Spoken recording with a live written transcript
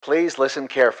Please listen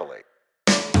carefully.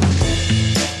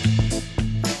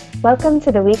 Welcome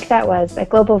to the week that was at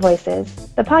Global Voices,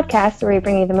 the podcast where we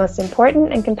bring you the most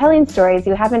important and compelling stories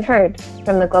you haven't heard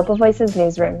from the Global Voices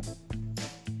newsroom.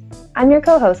 I'm your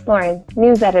co-host, Lauren,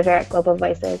 news editor at Global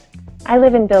Voices. I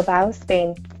live in Bilbao,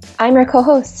 Spain. I'm your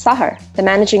co-host, Sahar, the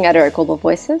managing editor at Global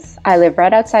Voices. I live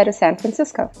right outside of San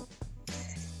Francisco.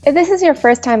 If this is your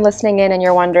first time listening in and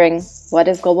you're wondering, what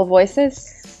is Global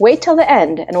Voices? Wait till the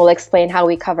end and we'll explain how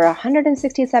we cover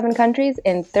 167 countries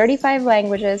in 35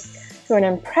 languages through an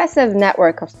impressive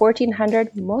network of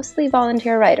 1,400 mostly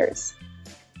volunteer writers.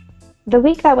 The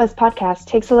Week That Was podcast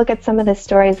takes a look at some of the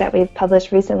stories that we've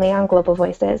published recently on Global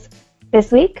Voices.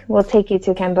 This week, we'll take you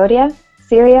to Cambodia,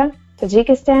 Syria,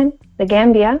 Tajikistan, the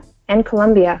Gambia, and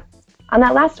Colombia. On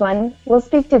that last one, we'll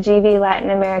speak to GV Latin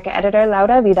America editor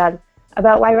Laura Vidal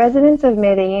about why residents of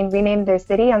Medellin renamed their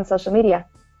city on social media.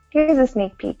 Here's a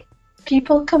sneak peek.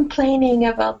 People complaining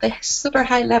about the super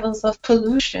high levels of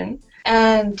pollution,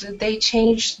 and they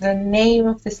changed the name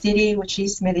of the city, which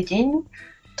is Medellin,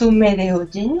 to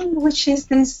Medellin, which is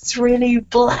this really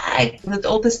black with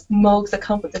all the smoke that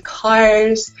comes with the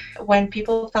cars. When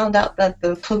people found out that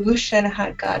the pollution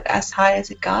had got as high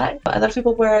as it got, a lot of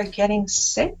people were getting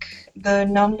sick. The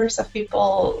numbers of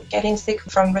people getting sick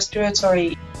from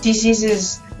respiratory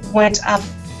diseases went up.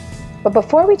 But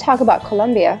before we talk about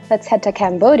Colombia, let's head to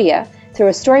Cambodia through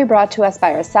a story brought to us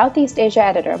by our Southeast Asia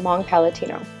editor, Mong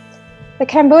Palatino. The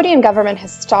Cambodian government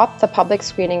has stopped the public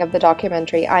screening of the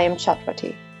documentary I Am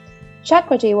Chatwati.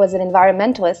 Chatwati was an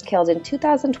environmentalist killed in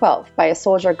 2012 by a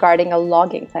soldier guarding a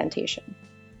logging plantation.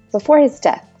 Before his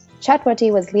death,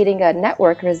 Chatwati was leading a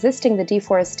network resisting the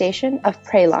deforestation of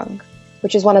Prelang,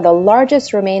 which is one of the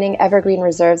largest remaining evergreen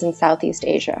reserves in Southeast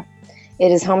Asia.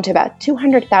 It is home to about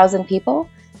 200,000 people,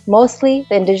 mostly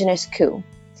the indigenous Kru.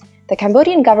 The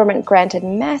Cambodian government granted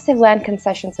massive land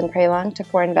concessions in Prelang to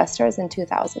foreign investors in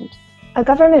 2000. A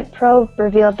government probe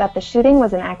revealed that the shooting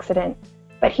was an accident,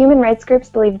 but human rights groups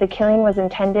believe the killing was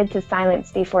intended to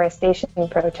silence deforestation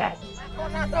protests.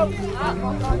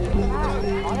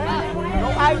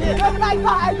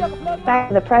 Back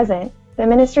to the present, the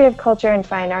Ministry of Culture and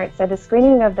Fine Arts said the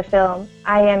screening of the film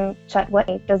I Am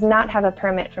Chatwati does not have a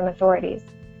permit from authorities.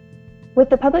 With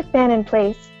the public ban in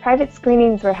place, private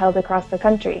screenings were held across the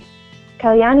country.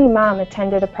 Kalyani Mom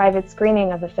attended a private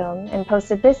screening of the film and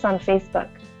posted this on Facebook.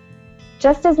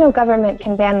 Just as no government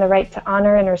can ban the right to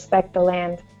honor and respect the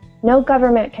land, no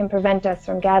government can prevent us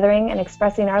from gathering and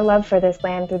expressing our love for this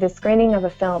land through the screening of a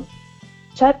film.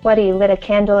 Chatwati lit a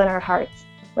candle in our hearts,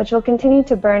 which will continue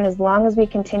to burn as long as we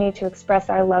continue to express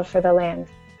our love for the land.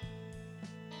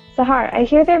 Sahar, I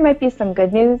hear there might be some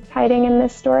good news hiding in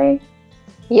this story.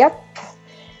 Yep.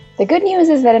 The good news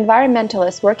is that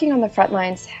environmentalists working on the front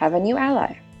lines have a new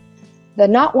ally. The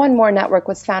Not One More network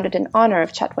was founded in honor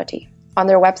of Chatwati. On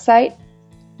their website,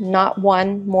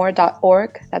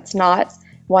 notonemore.org, that's not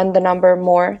one the number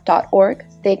more.org,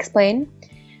 they explain,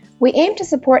 we aim to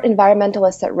support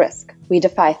environmentalists at risk. We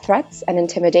defy threats and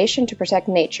intimidation to protect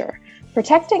nature.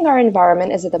 Protecting our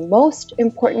environment is the most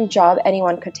important job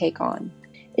anyone could take on.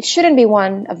 It shouldn't be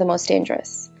one of the most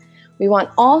dangerous. We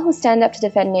want all who stand up to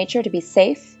defend nature to be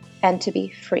safe and to be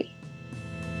free.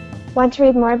 Want to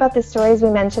read more about the stories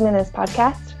we mentioned in this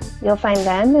podcast? You'll find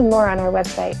them and more on our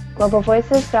website,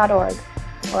 globalvoices.org,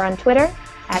 or on Twitter,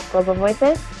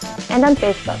 @globalvoices, and on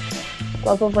Facebook,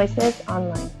 Global Voices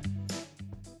Online.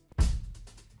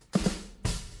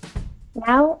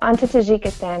 Now, on to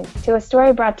Tajikistan, to a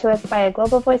story brought to us by a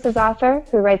Global Voices author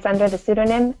who writes under the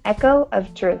pseudonym Echo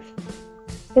of Truth.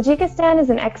 Tajikistan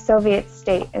is an ex-Soviet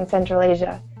state in Central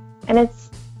Asia, and it's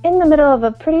in the middle of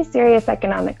a pretty serious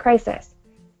economic crisis.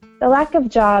 The lack of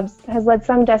jobs has led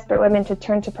some desperate women to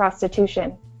turn to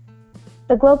prostitution.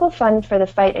 The Global Fund for the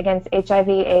Fight Against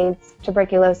HIV/AIDS,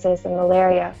 Tuberculosis, and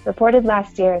Malaria reported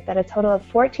last year that a total of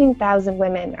 14,000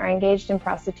 women are engaged in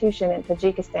prostitution in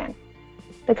Tajikistan.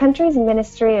 The country's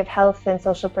Ministry of Health and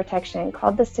Social Protection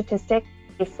called the statistic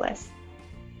baseless.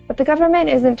 But the government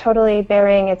isn't totally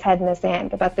burying its head in the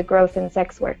sand about the growth in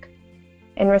sex work.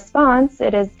 In response,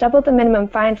 it has doubled the minimum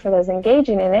fine for those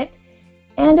engaging in it,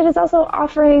 and it is also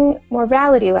offering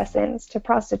morality lessons to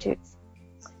prostitutes.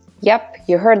 Yep,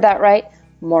 you heard that right.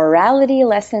 Morality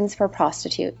lessons for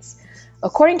prostitutes.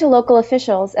 According to local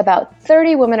officials, about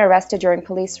 30 women arrested during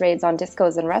police raids on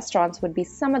discos and restaurants would be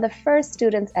some of the first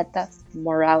students at the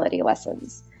morality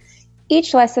lessons.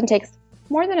 Each lesson takes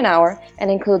more than an hour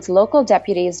and includes local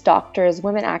deputies, doctors,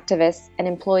 women activists, and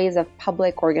employees of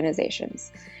public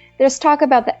organizations. There's talk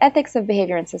about the ethics of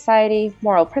behavior in society,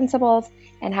 moral principles,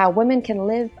 and how women can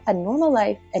live a normal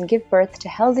life and give birth to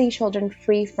healthy children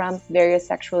free from various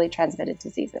sexually transmitted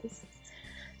diseases.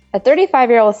 A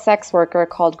 35-year-old sex worker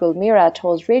called Gulmira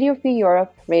told Radio Free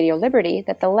Europe, Radio Liberty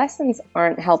that the lessons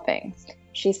aren't helping.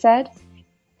 She said,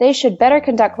 "They should better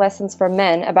conduct lessons for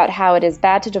men about how it is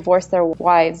bad to divorce their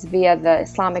wives via the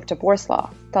Islamic divorce law,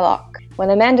 talaq. When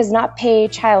a man does not pay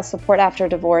child support after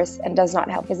divorce and does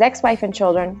not help his ex-wife and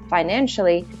children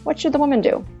financially, what should the woman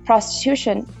do?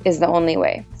 Prostitution is the only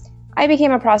way. I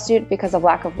became a prostitute because of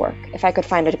lack of work. If I could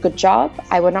find a good job,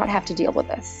 I would not have to deal with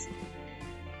this."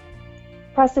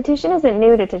 Prostitution isn't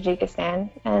new to Tajikistan,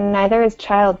 and neither is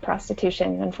child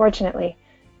prostitution, unfortunately.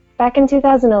 Back in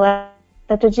 2011,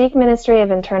 the Tajik Ministry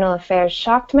of Internal Affairs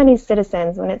shocked many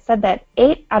citizens when it said that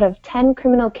 8 out of 10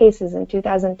 criminal cases in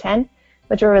 2010,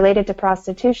 which were related to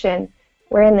prostitution,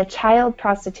 were in the child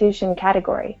prostitution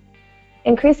category.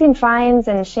 Increasing fines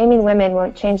and shaming women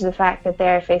won't change the fact that they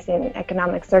are facing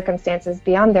economic circumstances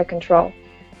beyond their control.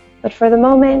 But for the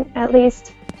moment, at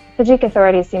least, Tajik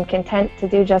authorities seem content to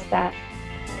do just that.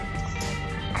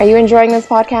 Are you enjoying this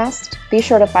podcast? Be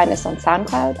sure to find us on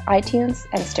SoundCloud, iTunes,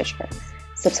 and Stitcher.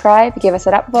 Subscribe, give us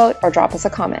an upvote, or drop us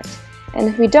a comment. And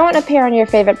if we don't appear on your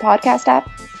favorite podcast app,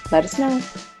 let us know.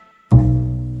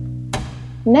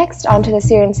 Next, on to the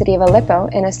Syrian city of Aleppo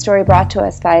in a story brought to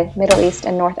us by Middle East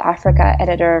and North Africa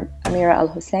editor Amira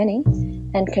Al-Husseini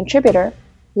and contributor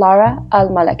Lara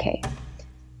Al-Malakeh.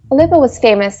 Aleppo was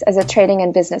famous as a trading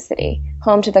and business city,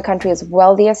 home to the country's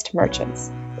wealthiest merchants.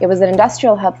 It was an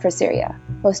industrial hub for Syria,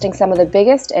 hosting some of the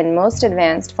biggest and most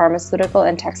advanced pharmaceutical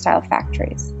and textile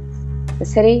factories. The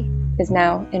city is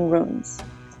now in ruins.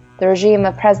 The regime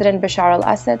of President Bashar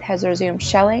al-Assad has resumed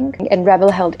shelling in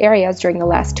rebel-held areas during the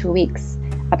last 2 weeks.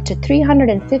 Up to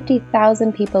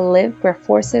 350,000 people live where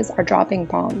forces are dropping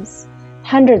bombs.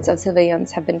 Hundreds of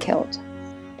civilians have been killed.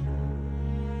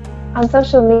 On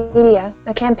social media,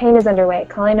 a campaign is underway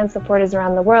calling on supporters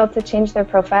around the world to change their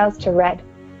profiles to red.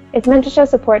 It's meant to show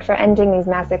support for ending these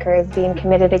massacres being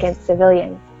committed against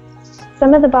civilians.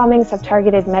 Some of the bombings have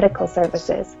targeted medical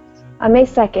services. On May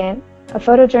 2nd, a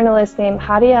photojournalist named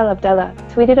Hadi Al-Abdallah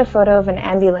tweeted a photo of an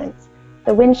ambulance,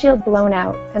 the windshield blown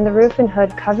out and the roof and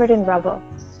hood covered in rubble.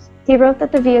 He wrote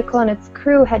that the vehicle and its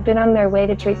crew had been on their way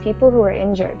to treat people who were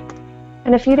injured.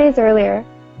 And a few days earlier,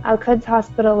 Al-Quds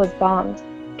hospital was bombed,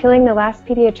 killing the last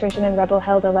pediatrician in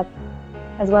rebel-held Aleppo,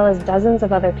 as well as dozens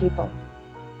of other people.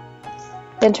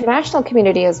 The international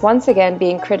community is once again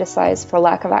being criticized for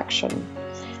lack of action.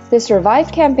 This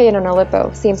revived campaign on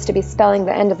Aleppo seems to be spelling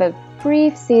the end of a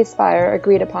brief ceasefire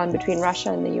agreed upon between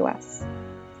Russia and the US.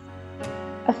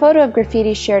 A photo of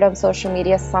graffiti shared on social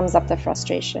media sums up the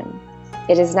frustration.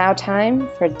 It is now time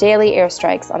for daily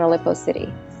airstrikes on Aleppo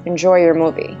city. Enjoy your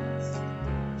movie.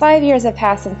 5 years have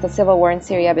passed since the civil war in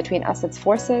Syria between Assad's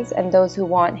forces and those who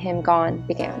want him gone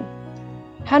began.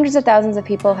 Hundreds of thousands of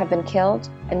people have been killed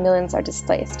and millions are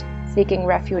displaced, seeking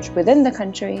refuge within the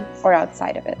country or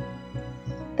outside of it.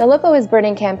 The Aleppo is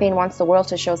Burning campaign wants the world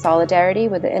to show solidarity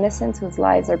with the innocents whose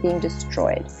lives are being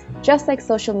destroyed, just like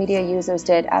social media users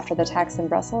did after the attacks in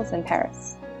Brussels and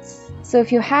Paris. So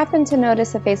if you happen to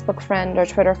notice a Facebook friend or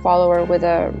Twitter follower with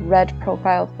a red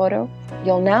profile photo,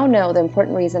 you'll now know the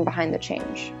important reason behind the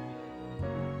change.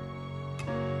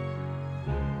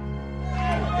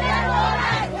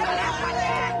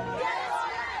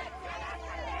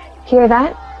 Hear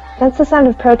that? That's the sound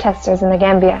of protesters in the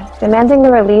Gambia, demanding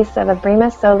the release of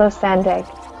Ibrahima Solo Sandeg,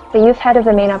 the youth head of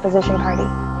the main opposition party,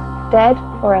 dead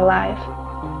or alive.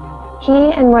 He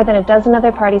and more than a dozen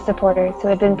other party supporters who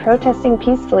had been protesting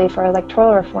peacefully for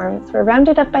electoral reforms were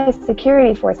rounded up by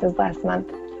security forces last month.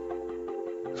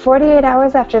 48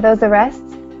 hours after those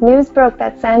arrests, news broke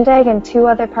that Sandeg and 2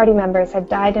 other party members had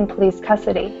died in police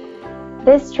custody.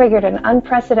 This triggered an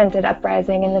unprecedented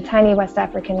uprising in the tiny West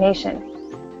African nation.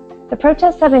 The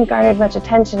protests haven't garnered much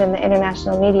attention in the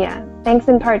international media, thanks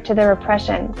in part to the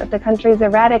repression that the country's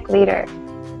erratic leader,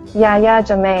 Yahya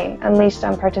Jammeh, unleashed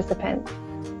on participants.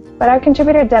 But our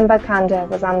contributor Demba Kanda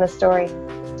was on the story.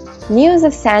 News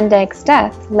of Sandeg's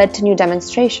death led to new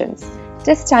demonstrations,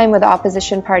 this time with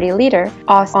opposition party leader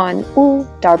Osman Ul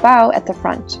Darbou at the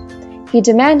front. He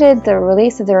demanded the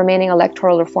release of the remaining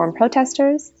electoral reform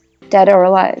protesters, dead or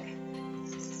alive.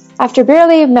 After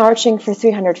barely marching for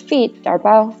 300 feet,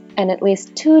 Darbou and at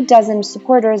least 24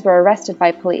 supporters were arrested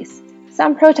by police.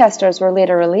 Some protesters were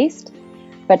later released,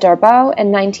 but Darbou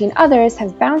and 19 others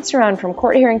have bounced around from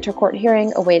court hearing to court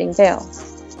hearing awaiting bail.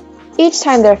 Each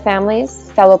time their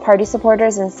families, fellow party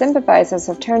supporters, and sympathizers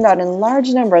have turned out in large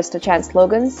numbers to chant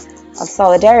slogans of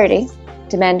solidarity,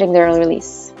 demanding their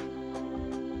release.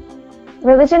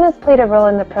 Religion has played a role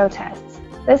in the protests.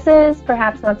 This is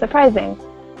perhaps not surprising.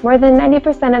 More than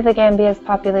 90% of the Gambia's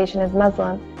population is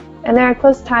Muslim, and there are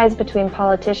close ties between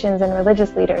politicians and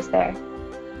religious leaders there.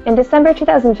 In December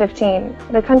 2015,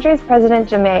 the country's President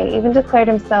Jammeh even declared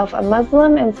himself a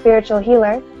Muslim and spiritual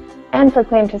healer and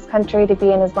proclaimed his country to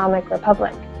be an Islamic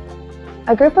republic.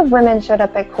 A group of women showed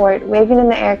up at court waving in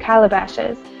the air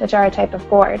calabashes, which are a type of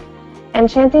gourd, and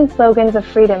chanting slogans of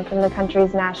freedom from the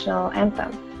country's national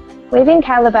anthem. Waving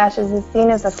calabashes is seen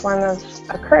as a form of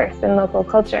a curse in local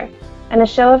culture and a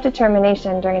show of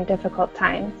determination during difficult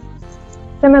times.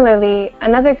 Similarly,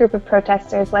 another group of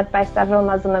protesters led by several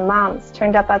Muslim imams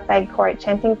turned up outside court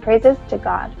chanting praises to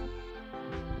God.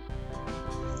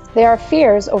 There are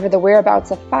fears over the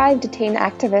whereabouts of 5 detained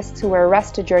activists who were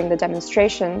arrested during the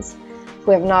demonstrations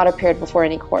who have not appeared before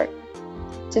any court.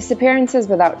 Disappearances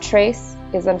without trace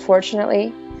is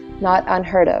unfortunately not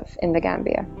unheard of in the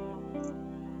Gambia.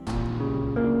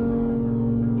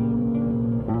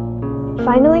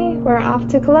 Finally, we're off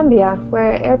to Colombia,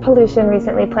 where air pollution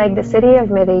recently plagued the city of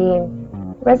Medellin.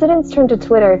 Residents turned to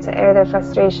Twitter to air their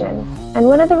frustration, and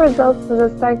one of the results was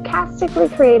a sarcastically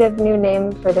creative new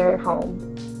name for their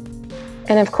home.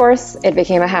 And of course, it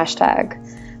became a hashtag.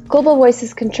 Global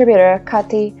Voices contributor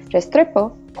Katy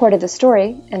Restrepo reported the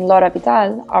story, and Laura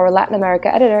Vidal, our Latin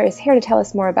America editor, is here to tell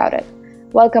us more about it.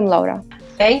 Welcome, Laura.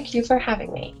 Thank you for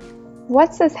having me.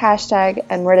 What's this hashtag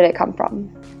and where did it come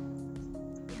from?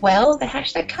 Well, the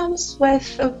hashtag comes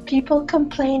with people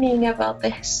complaining about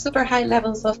the super high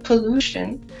levels of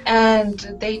pollution, and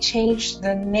they changed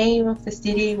the name of the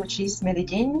city, which is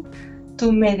Medellin,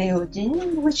 to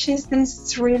Medellin, which is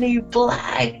this really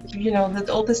black,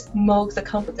 all the smoke that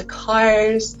comes with the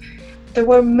cars. There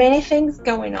were many things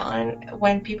going on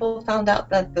when people found out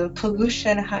that the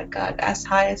pollution had got as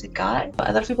high as it got.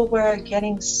 A lot of people were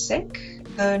getting sick.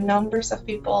 The numbers of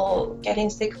people getting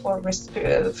sick from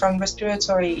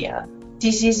respiratory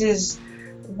diseases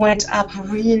went up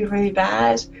really, really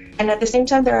bad. And at the same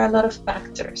time, there are a lot of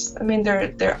factors. I mean,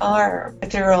 there are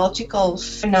meteorological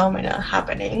phenomena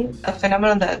happening, a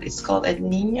phenomenon that is called El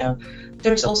Niño.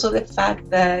 There's also the fact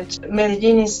that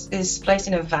Medellin is placed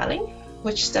in a valley,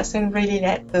 which doesn't really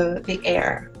let the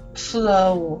air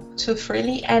flow too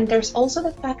freely. And there's also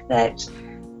the fact that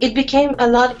it became a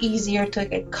lot easier to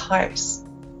get cars.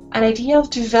 An idea of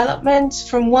development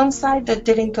from one side that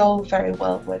didn't go very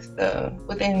well with the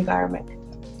environment.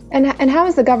 And how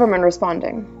is the government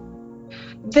responding?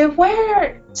 There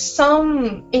were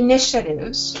some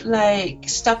initiatives like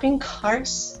stopping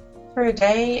cars for a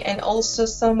day, and also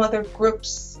some other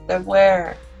groups that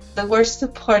were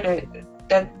supported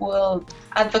that will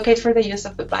advocate for the use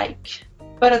of the bike.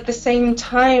 But at the same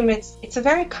time, it's a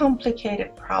very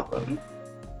complicated problem,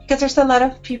 because there's a lot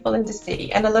of people in the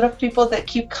city and a lot of people that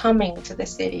keep coming to the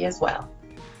city as well.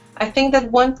 I think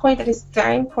that one point that is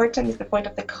very important is the point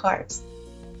of the cars.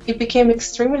 It became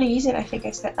extremely easy, and I think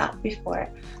I said that before,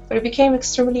 but it became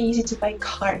extremely easy to buy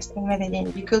cars in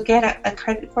Medellin. You could get a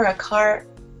credit for a car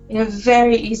in a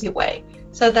very easy way.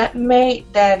 So that made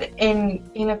that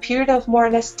in a period of more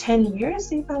or less 10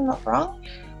 years, if I'm not wrong,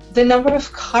 the number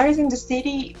of cars in the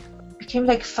city became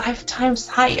like 5 times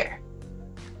higher.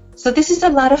 So this is a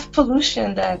lot of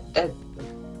pollution that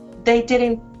they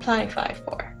didn't planify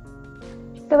for.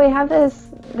 So we have this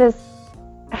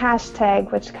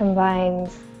hashtag which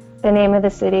combines the name of the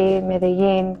city,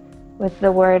 Medellin, with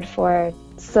the word for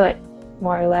soot,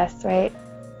 more or less, right?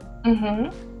 Mm-hmm.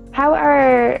 How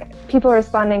are people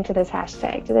responding to this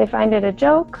hashtag? Do they find it a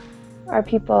joke? Are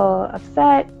people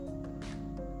upset?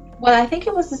 Well, I think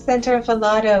it was the center of a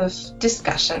lot of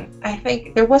discussion. I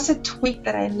think there was a tweet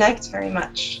that I liked very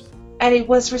much, and it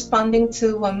was responding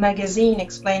to a magazine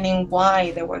explaining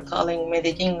why they were calling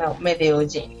Medellin now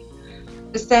Medellin.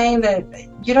 Saying that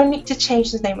you don't need to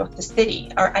change the name of the city.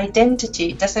 Our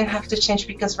identity doesn't have to change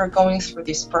because we're going through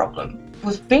this problem.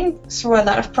 We've been through a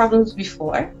lot of problems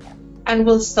before, and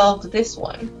we'll solve this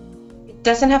one. It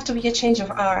doesn't have to be a change of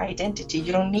our identity.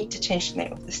 You don't need to change the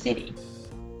name of the city.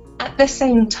 At the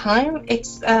same time,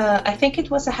 I think it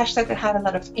was a hashtag that had a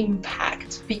lot of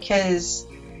impact, because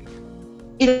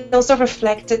it also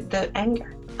reflected the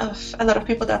anger of a lot of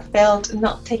people that felt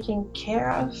not taken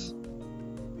care of.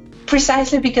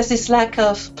 Precisely because this lack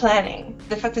of planning,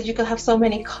 the fact that you could have so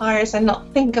many cars and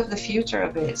not think of the future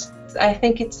of it, I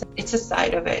think it's a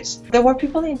side of it. There were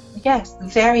people,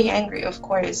 very angry, of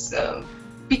course,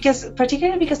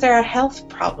 particularly because there are health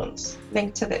problems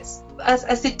linked to this.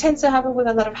 As it tends to happen with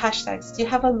a lot of hashtags, you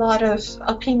have a lot of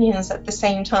opinions at the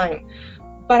same time.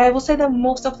 But I will say that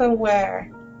most of them were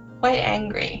quite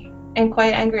angry at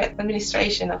the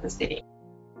administration of the city.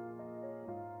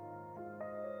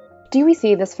 Do we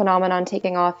see this phenomenon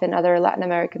taking off in other Latin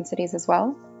American cities as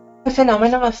well? The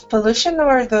phenomenon of pollution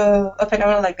or a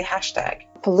phenomenon like the hashtag?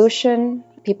 Pollution,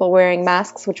 people wearing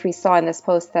masks, which we saw in this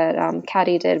post that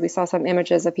Caddy did. We saw some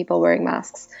images of people wearing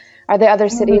masks. Are there other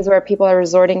cities where people are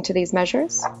resorting to these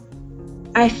measures?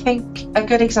 I think a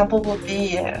good example would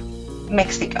be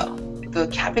Mexico. The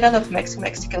capital of Mexico,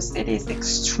 Mexico City, is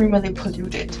extremely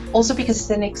polluted. Also because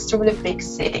it's an extremely big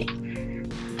city.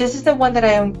 This is the one that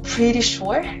I am pretty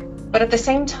sure. But at the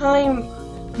same time,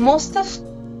 most of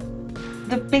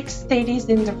the big cities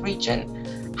in the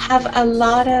region have a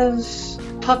lot of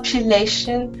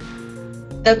population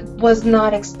that was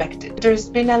not expected. There's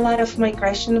been a lot of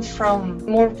migration from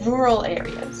more rural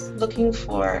areas looking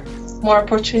for more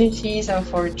opportunities and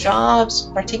for jobs,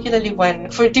 particularly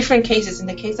for different cases. In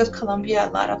the case of Colombia,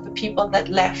 a lot of the people that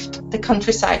left the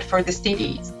countryside for the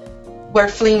cities were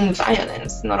fleeing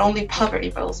violence, not only poverty,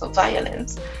 but also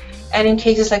violence. And in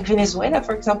cases like Venezuela,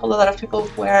 for example, a lot of people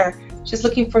were just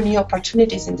looking for new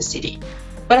opportunities in the city.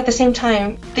 But at the same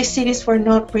time, these cities were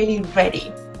not really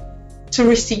ready to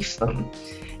receive them.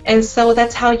 And so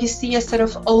that's how you see a sort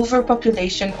of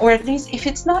overpopulation, or at least if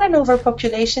it's not an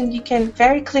overpopulation, you can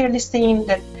very clearly see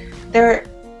that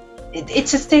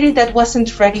it's a city that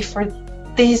wasn't ready for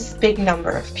this big number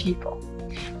of people.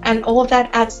 And all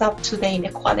that adds up to the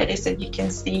inequalities that you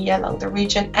can see along the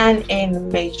region and in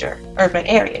major urban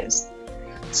areas.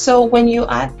 So when you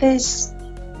add this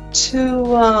to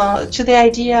the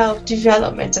idea of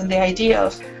development and the idea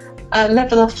of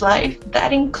level of life,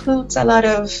 that includes a lot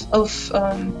of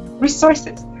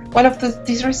resources. One of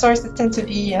these resources tend to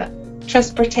be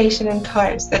transportation and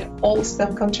cars that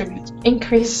also contribute to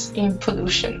increase in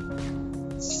pollution.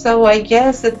 So I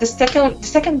guess that the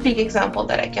second big example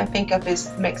that I can think of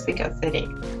is Mexico City.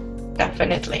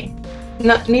 Definitely.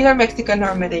 Neither Mexico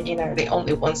nor Medellin are the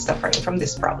only ones suffering from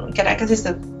this problem. Caracas is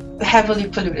a heavily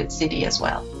polluted city as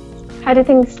well. How do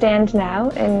things stand now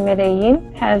in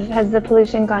Medellin? Has the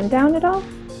pollution gone down at all?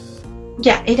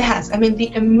 Yeah, it has. I mean,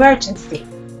 the emergency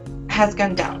has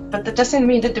gone down, but that doesn't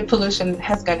mean that the pollution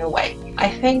has gone away. I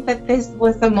think that this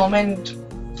was a moment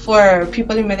for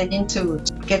people in Medellin to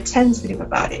get sensitive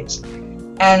about it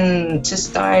and to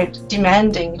start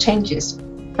demanding changes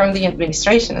from the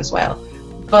administration as well.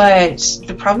 But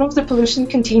the problem of the pollution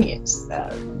continues.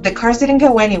 The cars didn't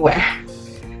go anywhere.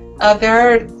 There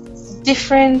are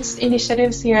different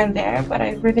initiatives here and there, but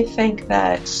I really think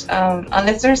that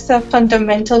unless there's a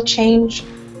fundamental change,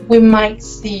 we might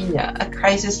see a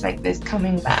crisis like this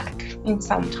coming back in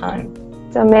some time.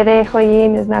 So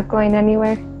Medellin is not going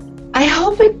anywhere? I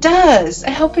hope it does.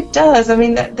 I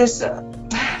mean,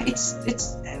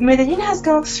 Medellin has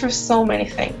gone through so many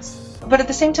things. But at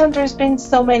the same time, there's been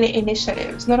so many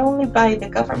initiatives, not only by the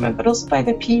government, but also by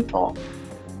the people.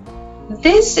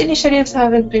 These initiatives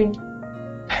haven't been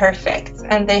perfect,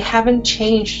 and they haven't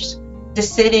changed the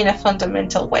city in a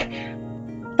fundamental way.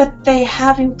 But they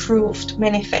have improved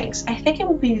many things. I think it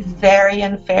would be very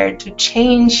unfair to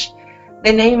change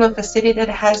the name of a city that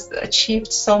has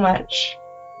achieved so much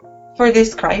for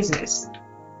this crisis.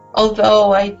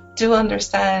 Although I do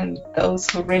understand those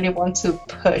who really want to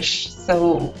push,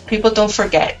 so people don't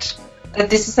forget that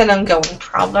this is an ongoing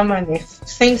problem, and if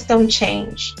things don't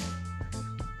change,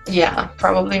 yeah,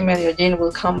 probably Medellin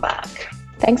will come back.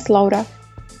 Thanks, Laura.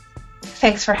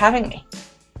 Thanks for having me.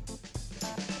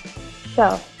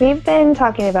 So, we've been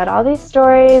talking about all these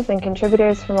stories and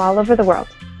contributors from all over the world.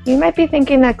 You might be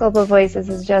thinking that Global Voices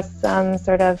is just some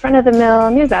sort of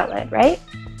front-of-the-mill news outlet, right?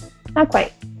 Not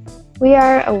quite. We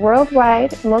are a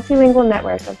worldwide, multilingual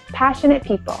network of passionate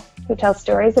people who tell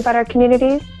stories about our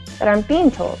communities that aren't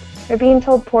being told, or being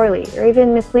told poorly, or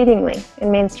even misleadingly in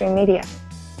mainstream media.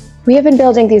 We have been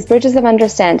building these bridges of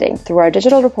understanding through our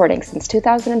digital reporting since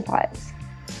 2005.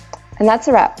 And that's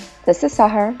a wrap. This is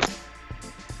Sahar.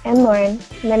 And Lauren.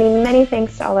 Many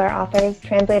thanks to all our authors,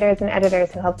 translators, and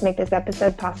editors who helped make this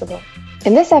episode possible.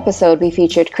 In this episode, we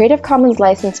featured Creative Commons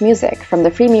licensed music from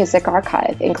the Free Music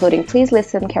Archive, including Please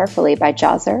Listen Carefully by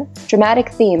Jazzer, Dramatic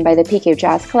Theme by the PK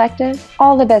Jazz Collective,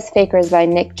 All the Best Fakers by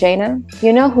Nick Jana,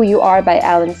 You Know Who You Are by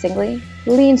Alan Singley,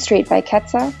 Lean Street by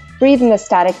Ketsa, Breathe in the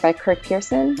Static by Kirk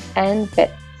Pearson, and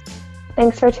Bit.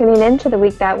 Thanks for tuning in to the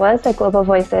week that was at Global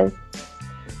Voices.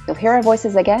 You'll hear our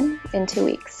voices again in 2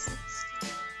 weeks.